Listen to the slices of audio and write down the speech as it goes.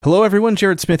Hello everyone,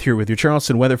 Jared Smith here with your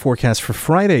Charleston weather forecast for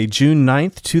Friday, June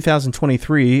 9th,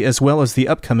 2023, as well as the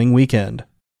upcoming weekend.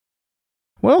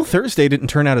 Well, Thursday didn't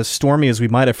turn out as stormy as we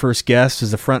might have first guessed,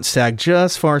 as the front sagged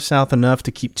just far south enough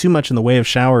to keep too much in the way of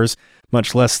showers,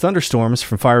 much less thunderstorms,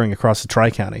 from firing across the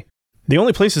Tri-County. The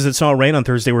only places that saw rain on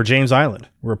Thursday were James Island,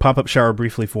 where a pop-up shower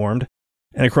briefly formed,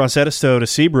 and across Edisto to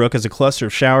Seabrook as a cluster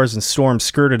of showers and storms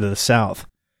skirted to the south.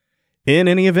 In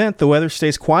any event, the weather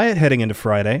stays quiet heading into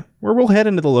Friday, where we'll head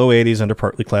into the low 80s under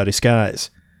partly cloudy skies.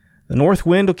 The north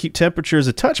wind will keep temperatures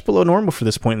a touch below normal for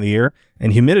this point in the year,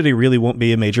 and humidity really won't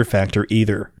be a major factor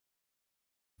either.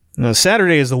 Now,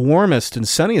 Saturday is the warmest and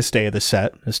sunniest day of the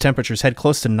set, as temperatures head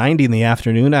close to 90 in the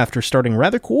afternoon after starting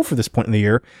rather cool for this point in the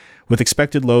year, with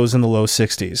expected lows in the low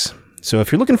 60s. So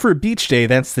if you're looking for a beach day,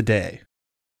 that's the day.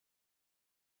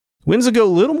 Winds will go a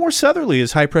little more southerly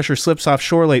as high pressure slips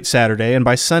offshore late Saturday, and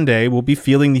by Sunday, we'll be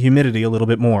feeling the humidity a little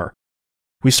bit more.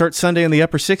 We start Sunday in the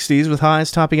upper 60s, with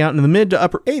highs topping out in the mid to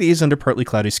upper 80s under partly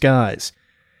cloudy skies.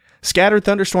 Scattered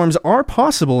thunderstorms are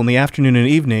possible in the afternoon and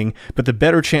evening, but the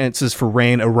better chances for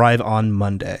rain arrive on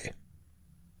Monday.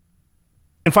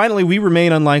 And finally, we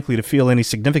remain unlikely to feel any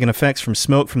significant effects from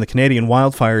smoke from the Canadian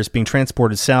wildfires being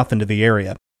transported south into the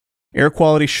area. Air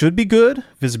quality should be good,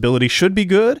 visibility should be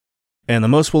good, and the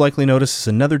most we'll likely notice is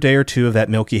another day or two of that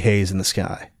milky haze in the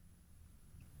sky.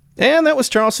 And that was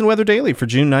Charleston Weather Daily for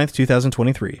June 9th,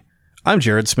 2023. I'm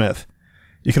Jared Smith.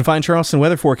 You can find Charleston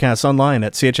weather forecasts online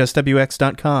at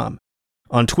chswx.com,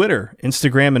 on Twitter,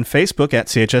 Instagram, and Facebook at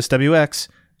chswx,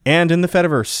 and in the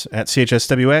Fediverse at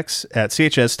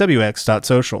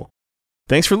chswx@chswx.social.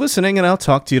 Thanks for listening, and I'll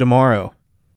talk to you tomorrow.